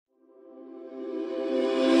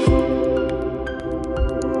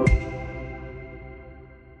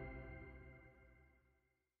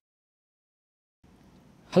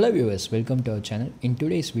Hello viewers, welcome to our channel. In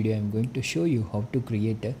today's video, I am going to show you how to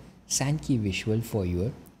create a Sankey visual for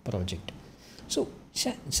your project. So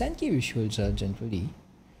Sankey visuals are generally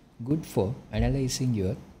good for analyzing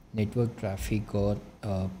your network traffic or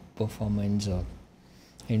performance or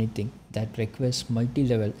anything that requires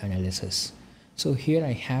multi-level analysis. So here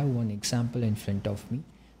I have one example in front of me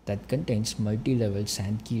that contains multi-level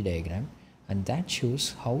Sankey diagram, and that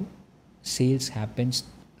shows how sales happens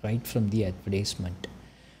right from the advertisement.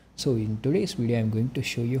 So in today's video, I'm going to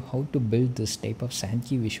show you how to build this type of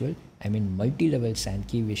Sankey visual, multi-level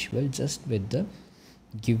Sankey visual, just with the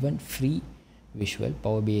given free visual,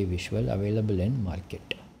 Power BI visual available in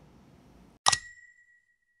market.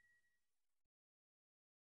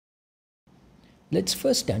 Let's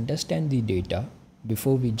first understand the data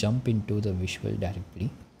before we jump into the visual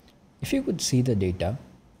directly. If you could see the data,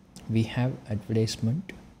 we have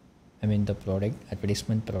advertisement, the product,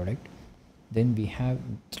 advertisement product. Then we have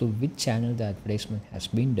through which channel the advertisement has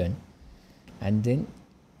been done, and then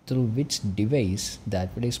through which device the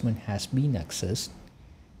advertisement has been accessed,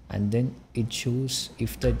 and then it shows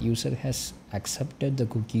if that user has accepted the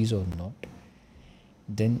cookies or not.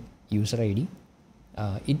 Then user ID,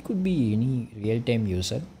 it could be any real-time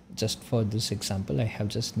user. Just for this example, I have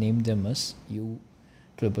just named them as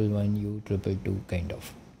U111, U222 kind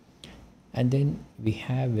of. And then we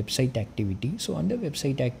have website activity. So under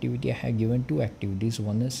website activity, I have given two activities.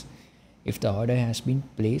 One is if the order has been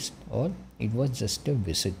placed or it was just a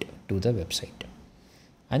visit to the website.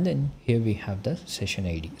 And then here we have the session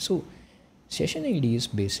ID. So session ID is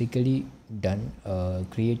basically done,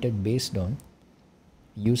 created based on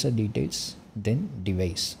user details, then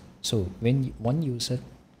device. So when one user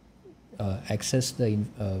access the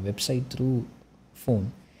website through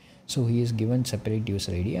phone, so he is given separate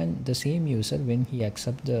user ID, and the same user, when he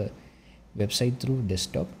accepts the website through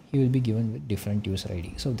desktop, he will be given with different user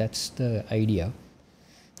ID. So that's the idea.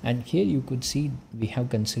 And here you could see we have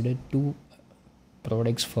considered two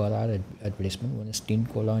products for our advertisement. One is Tin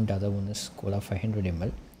Cola and the other one is Cola 500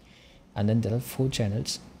 ml. And then there are 4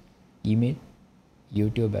 channels: email,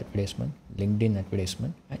 YouTube advertisement, LinkedIn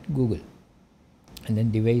advertisement, and Google. And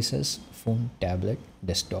then devices: phone, tablet,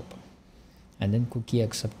 desktop. And then cookie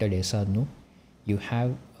accepted, yes or no. You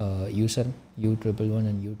have user U111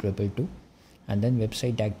 and U222, and then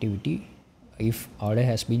website activity, if order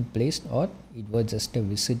has been placed or it was just a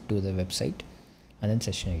visit to the website, and then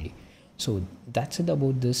session ID. So that's it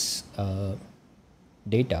about this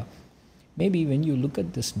data. Maybe when you look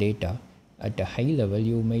at this data at a high level,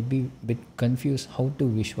 you might be a bit confused how to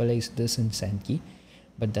visualize this in Sankey,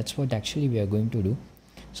 but that's what actually we are going to do.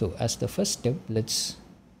 So as the first step, let's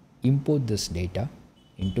import this data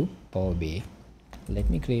into Power BI.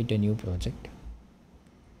 Let me create a new project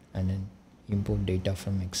and then import data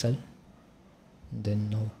from Excel.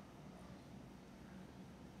 Then now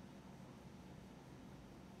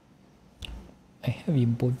I have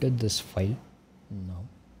imported this file. Now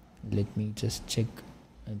let me just check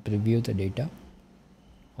and preview the data.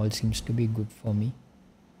 All seems to be good for me.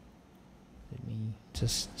 Let me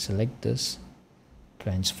just select this,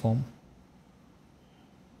 transform,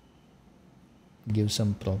 give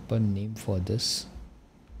some proper name for this,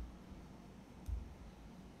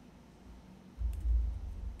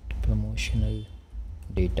 promotional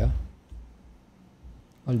data.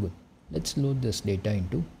 All good. Let's load this data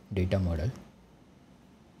into data model.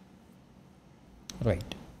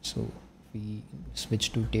 Right, so we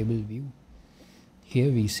switch to table view.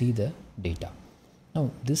 Here we see the data. Now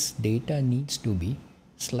this data needs to be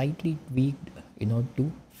slightly tweaked in order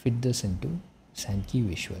to fit this into Sankey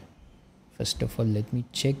visual. First of all, let me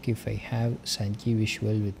check if I have Sankey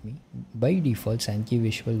Visual with me. By default, Sankey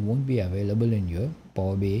Visual won't be available in your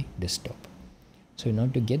Power BI desktop. So in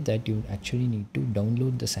order to get that, you actually need to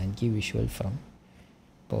download the Sankey Visual from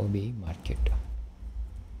Power BI Market.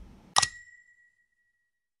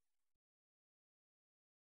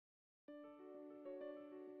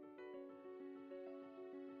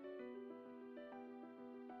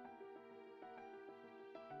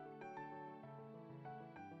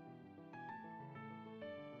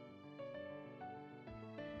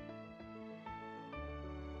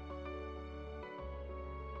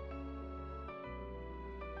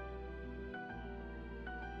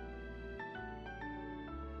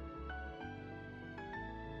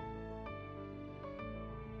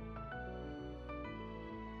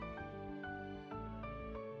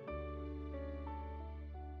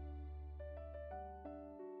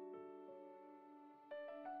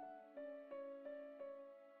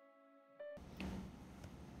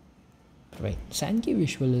 Right, Sankey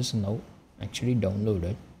Visual is now actually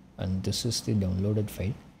downloaded, and this is the downloaded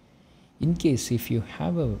file. In case if you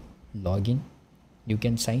have a login, you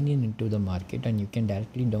can sign in into the market and you can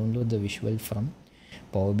directly download the visual from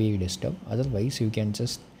Power BI desktop. Otherwise you can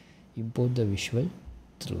just import the visual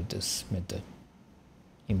through this method.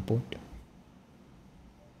 Import,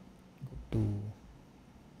 go to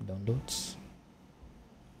downloads,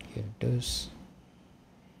 here it is.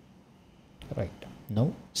 Right,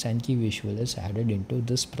 now Sankey Visual is added into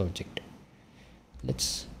this project.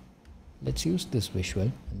 Let's use this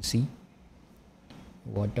visual and see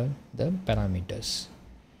what are the parameters.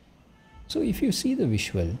 So if you see the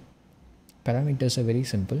visual, parameters are very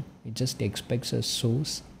simple. It just expects a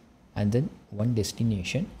source and then one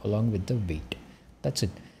destination along with the weight. That's it.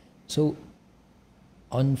 So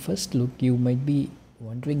on first look you might be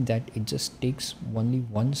wondering that it just takes only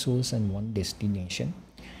one source and one destination.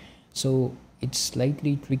 So it's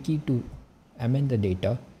slightly tricky to amend the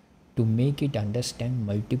data to make it understand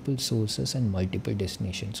multiple sources and multiple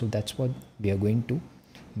destinations. So that's what we are going to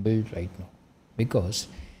build right now. Because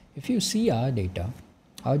if you see our data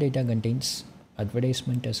contains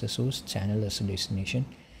advertisement as a source, channel as a destination,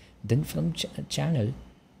 then from channel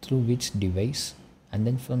through which device, and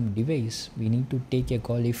then from device we need to take a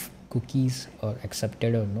call if cookies are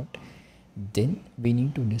accepted or not. Then we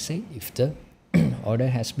need to decide if the order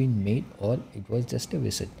has been made or it was just a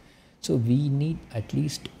visit. So we need at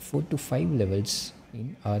least 4 to 5 levels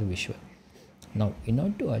in our visual. Now in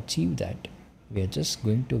order to achieve that, we are just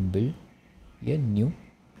going to build a new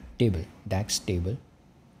table, DAX table.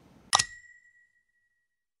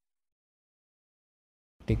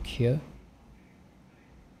 Click here,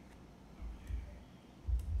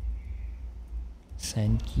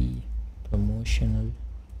 Sankey promotional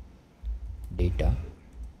data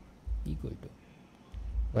equal to,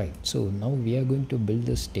 right. So now we are going to build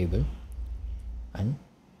this table and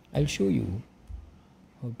I'll show you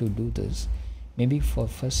how to do this. Maybe for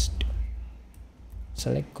first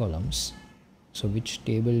select columns. So which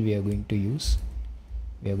table we are going to use?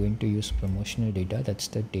 We are going to use promotional data, that's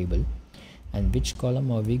the table. And which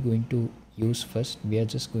column are we going to use first? We are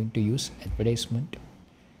just going to use advertisement.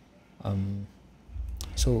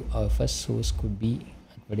 So our first source could be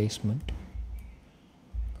advertisement,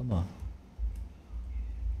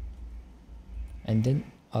 and then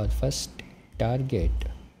our first target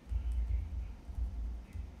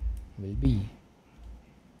will be,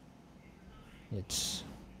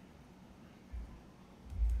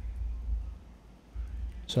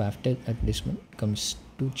 so after advertisement comes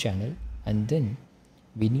to channel, and then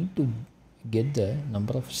we need to get the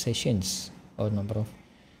number of sessions or number of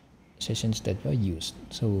sessions that were used.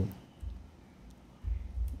 So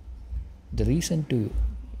the reason to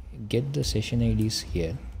get the session IDs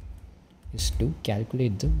here is to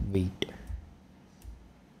calculate the weight.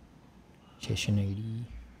 Session ID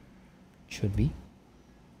should be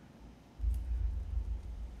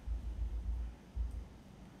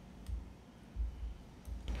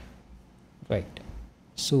right.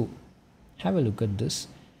 So have a look at this.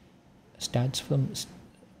 Starts from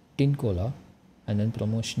tin cola and then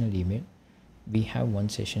promotional email. We have one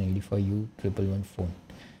session ID for U111 phone.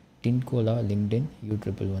 Tin cola LinkedIn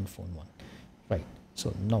U111 phone 1. Right.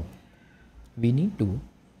 So now we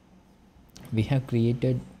have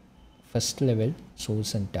created first level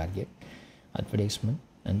source and target, advertisement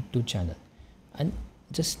and to channel, and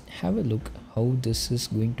just have a look how this is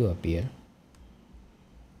going to appear.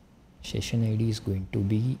 Session ID is going to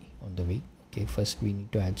be on the way. Okay, first we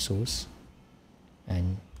need to add source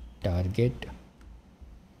and target,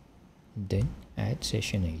 then add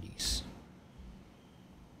session IDs.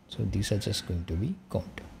 So these are just going to be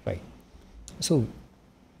count, right? So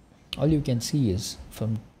all you can see is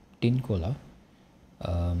from tin cola,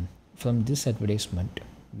 from this advertisement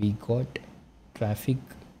we got traffic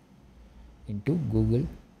into Google,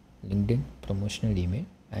 LinkedIn, promotional email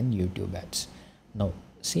and YouTube ads. Now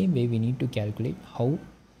same way we need to calculate how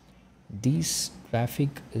this traffic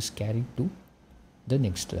is carried to the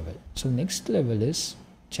next level. So next level is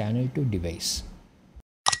channel to device.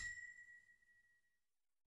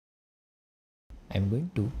 I'm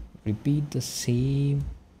going to repeat the same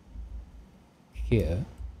here,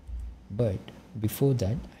 but before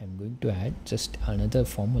that I'm going to add just another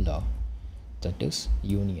formula, that is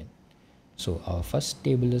union. So our first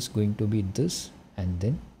table is going to be this, and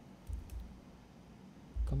then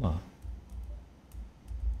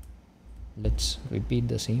let's repeat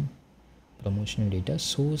the same promotional data.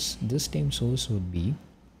 Source, this time source would be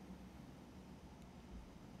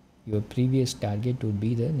your previous target, would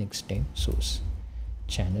be the next time source,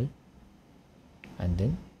 channel, and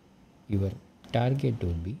then your target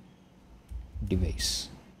will be device,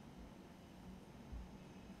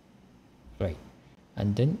 right?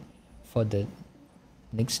 And then for the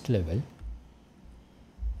next level,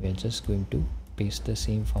 we are just going to paste the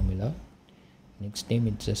same formula. Next name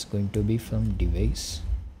it's just going to be from device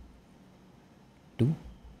to,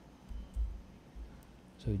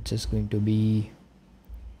 so it's just going to be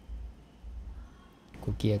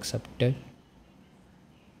cookie accepted,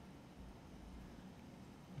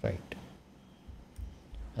 right?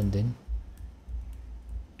 And then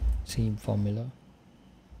same formula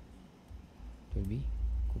will be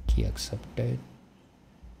cookie accepted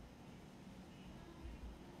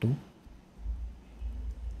to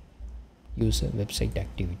user website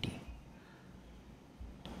activity,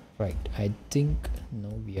 right? I think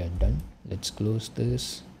now we are done. Let's close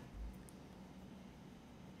this.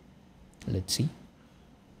 Let's see.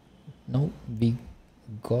 Now we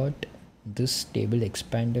got this table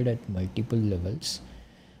expanded at multiple levels.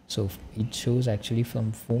 So it shows actually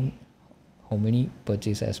from phone how many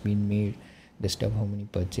purchase has been made, desktop how many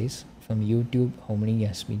purchase, from YouTube how many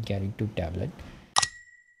has been carried to tablet,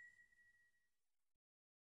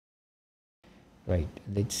 right?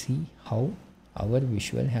 Let's see how our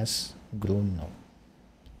visual has grown now.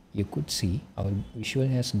 You could see our visual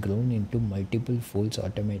has grown into multiple folds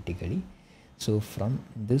automatically. So from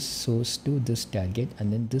this source to this target,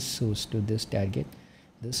 and then this source to this target,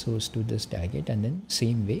 this source to this target, and then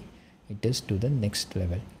same way it is to the next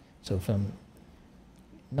level. So from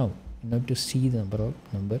now, in order to see the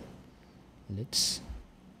number, let's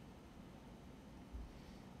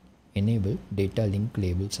enable data link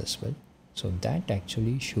labels as well. So that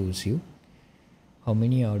actually shows you how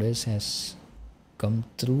many orders has come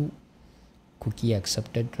through cookie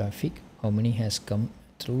accepted traffic, how many has come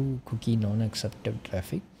through cookie non-accepted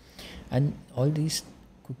traffic, and all these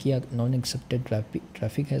cookie non-accepted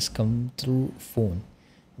traffic has come through phone,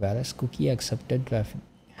 whereas cookie accepted traffic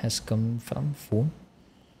has come from phone,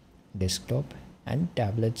 desktop and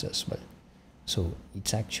tablets as well. So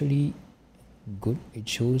it's actually good. It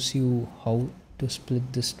shows you how to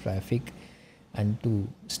split this traffic and to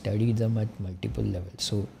study them at multiple levels.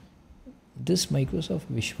 So this Microsoft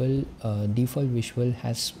Visual default visual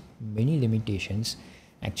has many limitations.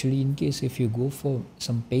 Actually, in case if you go for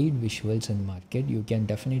some paid visuals in market, you can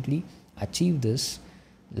definitely achieve this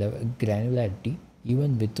granularity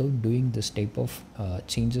even without doing this type of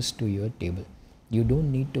changes to your table. You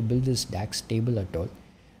don't need to build this DAX table at all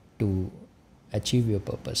to achieve your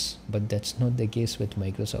purpose, but that's not the case with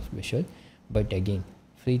Microsoft Visual. But again,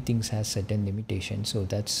 free things has certain limitations, so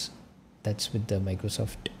that's with the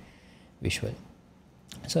Microsoft Visual.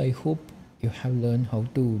 So I hope you have learned how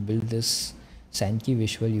to build this Sankey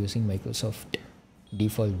Visual using Microsoft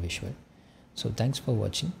default visual. So thanks for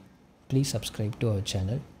watching. Please subscribe to our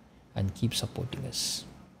channel and keep supporting us.